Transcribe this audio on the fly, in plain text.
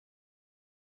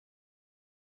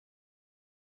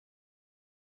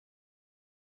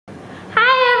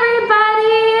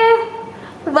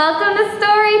Welcome to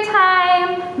story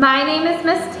time. My name is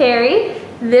Miss Terri.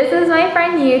 This is my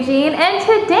friend Eugene, and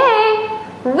today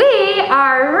we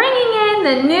are ringing in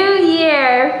the new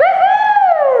year.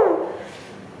 Woohoo!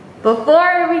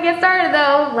 Before we get started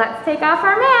though, let's take off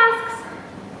our masks.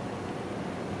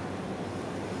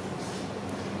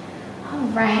 All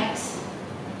right.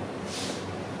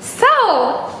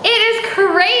 So, it is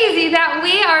crazy that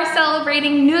we are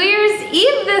celebrating New Year's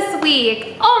Eve this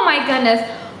week. Oh my goodness.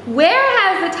 Where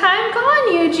has the time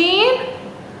gone, Eugene?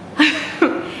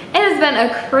 It has been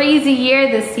a crazy year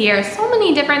this year. So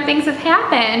many different things have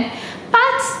happened,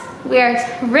 but we're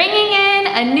ringing in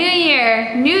a new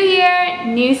year,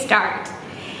 new start.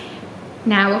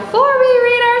 Now, before we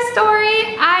read our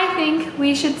story, I think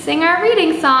we should sing our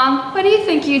reading song. What do you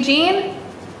think, Eugene?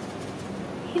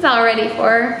 He's all ready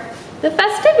for the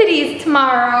festivities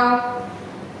tomorrow.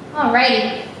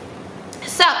 Alrighty.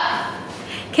 So,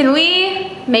 can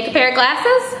we make a pair of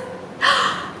glasses?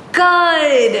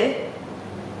 Good.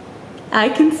 I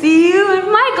can see you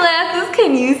in my glasses.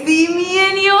 Can you see me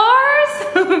in yours?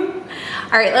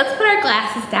 All right, let's put our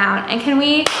glasses down. And can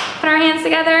we put our hands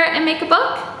together and make a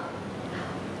book?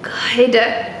 Good.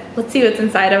 Let's see what's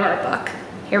inside of our book.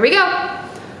 Here we go. Oh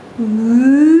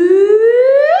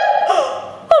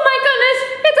my goodness,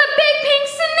 it's a big pink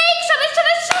snake. Shut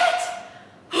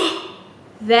it.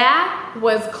 That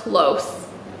was close.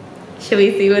 Should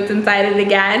we see what's inside it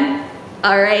again?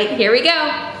 All right, here we go.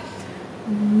 Oh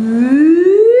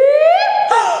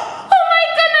my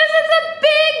goodness, it's a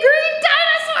big green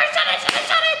dinosaur.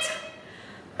 Shut it.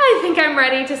 I think I'm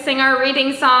ready to sing our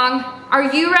reading song. Are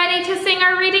you ready to sing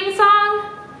our reading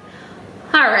song?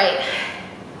 All right,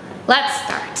 let's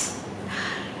start.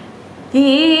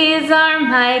 These are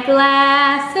my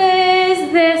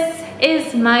glasses, this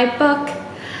is my book.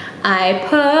 I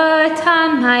put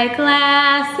on my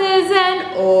glasses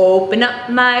and open up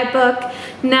my book.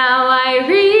 Now I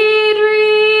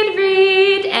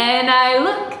read, and I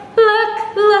look.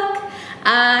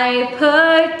 I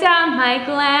put down my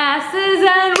glasses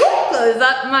and close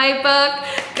up my book.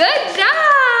 Good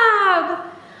job!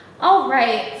 All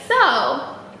right,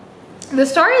 so the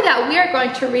story that we are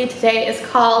going to read today is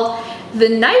called The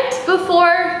Night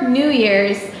Before New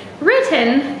Year's,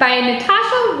 written by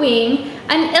Natasha Wing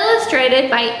and illustrated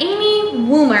by Amy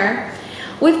Wummer,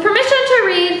 with permission to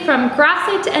read from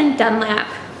Grosset Dunlap.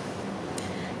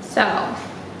 So,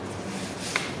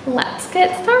 let's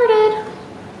get started.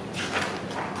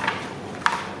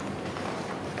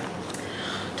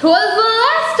 'Twas the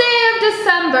last day of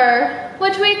December,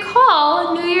 which we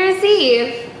call New Year's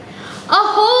Eve. A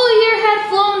whole year had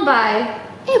flown by.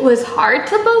 It was hard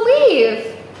to believe.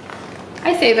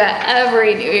 I say that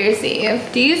every New Year's Eve.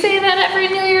 Do you say that every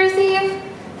New Year's Eve?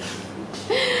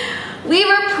 We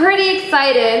were pretty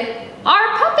excited.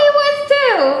 Our puppy was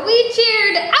too. We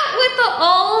cheered out with the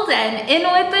old and in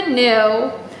with the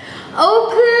new. Oh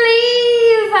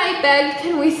please, I begged,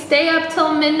 can we stay up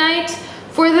till midnight?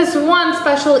 For this one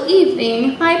special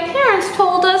evening, my parents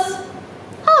told us,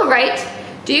 all right,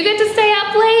 do you get to stay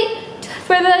up late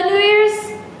for the New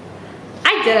Year's?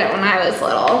 I did it when I was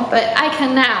little, but I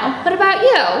can now. What about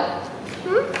you?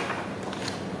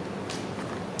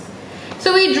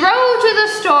 So we drove to the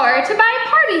store to buy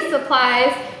party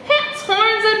supplies, hats,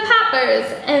 horns, and poppers,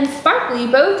 and sparkly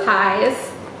bow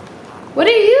ties. What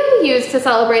do you use to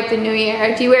celebrate the new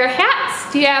year? Do you wear hats?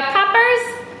 Do you have poppers?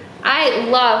 I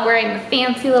love wearing the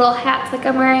fancy little hats like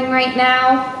I'm wearing right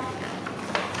now.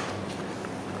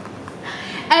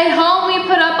 At home we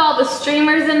put up all the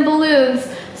streamers and balloons,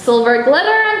 silver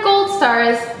glitter and gold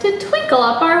stars to twinkle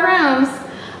up our rooms.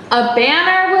 A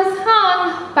banner was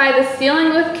hung by the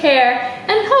ceiling with care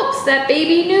in hopes that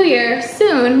baby New Year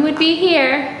soon would be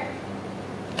here.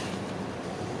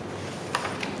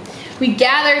 We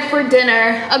gathered for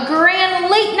dinner, a grand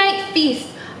late night feast,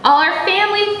 all our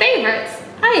family favorites.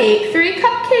 I ate 3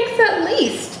 cupcakes at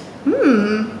least.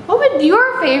 What would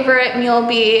your favorite meal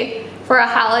be for a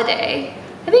holiday?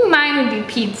 I think mine would be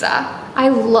pizza. I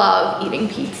love eating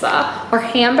pizza, or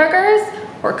hamburgers,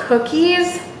 or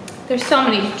cookies. There's so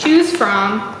many to choose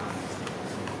from.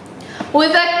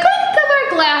 With a clink of our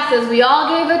glasses, we all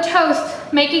gave a toast,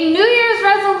 making New Year's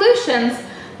resolutions.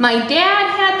 My dad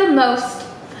had the most,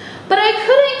 but I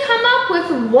couldn't come up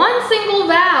with one single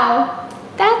vow.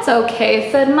 That's okay,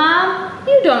 said Mom.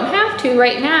 You don't have to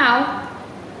right now.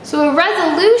 So a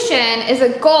resolution is a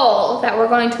goal that we're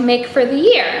going to make for the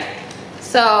year.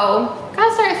 So,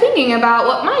 gotta start thinking about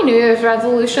what my New Year's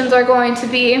resolutions are going to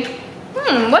be.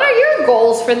 What are your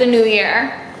goals for the new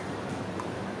year?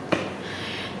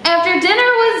 After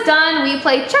dinner was done, we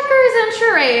played checkers and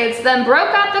charades, then broke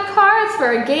out the cards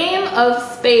for a game of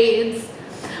spades.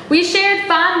 We shared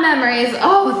fond memories,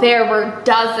 oh there were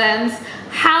dozens.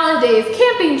 Holidays,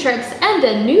 camping trips, and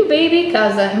a new baby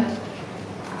cousin.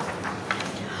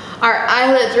 Our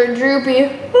eyelids were droopy,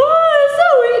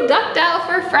 so we ducked out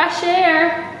for fresh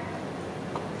air.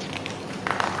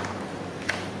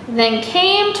 Then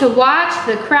came to watch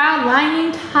the crowd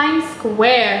lining Times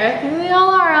Square. Here they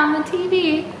all are on the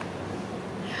TV.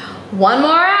 One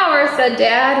more hour, said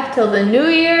Dad, till the new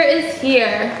year is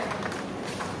here.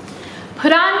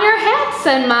 Put on your hats,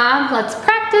 said Mom, let's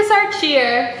practice our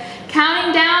cheer.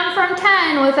 Counting down from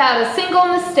 10 without a single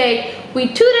mistake. We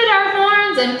tooted our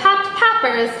horns and popped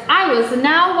poppers. I was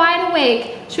now wide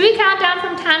awake. Should we count down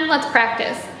from 10? Let's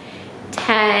practice.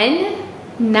 10,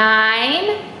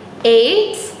 9,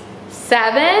 8,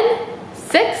 7,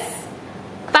 6,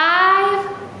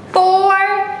 5,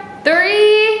 4,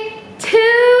 3, 2,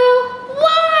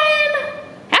 1.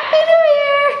 Happy New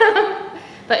Year!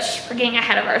 But we're getting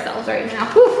ahead of ourselves right now.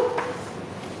 Whew.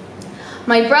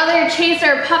 My brother chased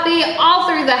our puppy all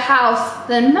through the house.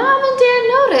 Then Mom and Dad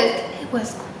noticed it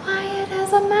was quiet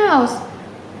as a mouse.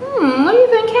 What do you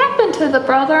think happened to the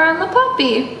brother and the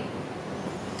puppy?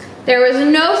 There was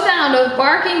no sound of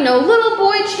barking, no little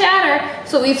boy chatter,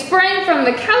 so we sprang from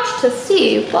the couch to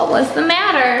see what was the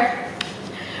matter.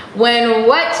 When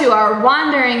what to our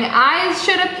wandering eyes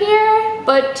should appear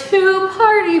but two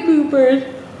party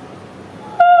poopers.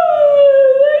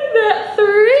 That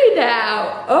 3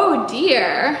 now. Oh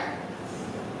dear.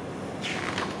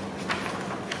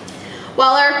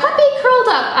 While our puppy curled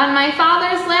up on my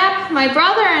father's lap, my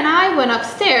brother and I went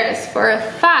upstairs for a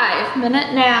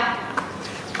 5-minute nap.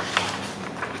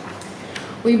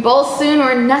 We both soon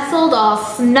were nestled all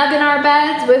snug in our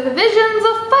beds with visions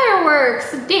of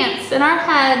fireworks dance in our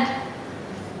head.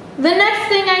 The next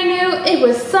thing I knew, it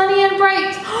was sunny and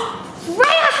bright.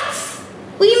 Rats!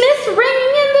 We missed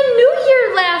ringing in the New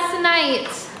Year last night.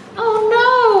 Oh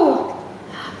no.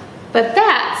 But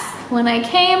that's when I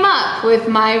came up with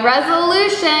my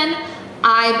resolution.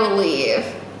 I believe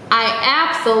I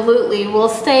absolutely will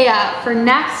stay up for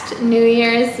next New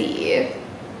Year's Eve.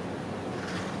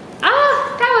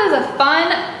 That was a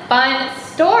fun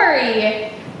story.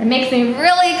 It makes me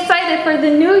really excited for the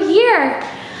new year.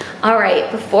 All right,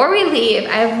 before we leave,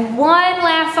 I have one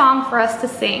last song for us to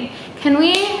sing. Can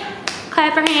we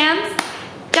clap our hands?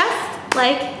 Just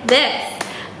like this.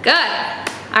 Good.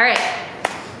 All right,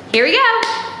 here we go.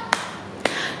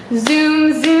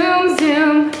 Zoom, zoom,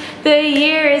 zoom, the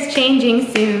year is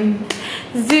changing soon.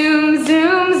 Zoom,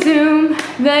 zoom, zoom,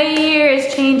 the year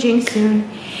is changing soon.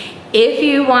 If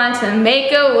you want to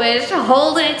make a wish,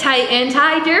 hold it tight and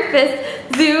tie your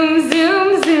fist. Zoom,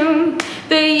 zoom, zoom,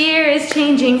 the year is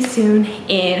changing soon.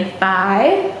 In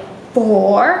 5,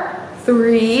 4,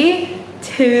 3,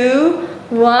 2,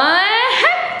 1.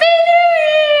 Happy New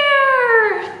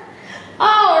Year!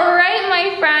 All right,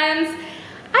 my friends.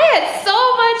 I had so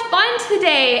much fun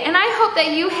today, and I hope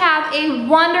that you have a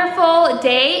wonderful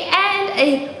day and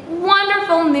a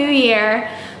wonderful new year.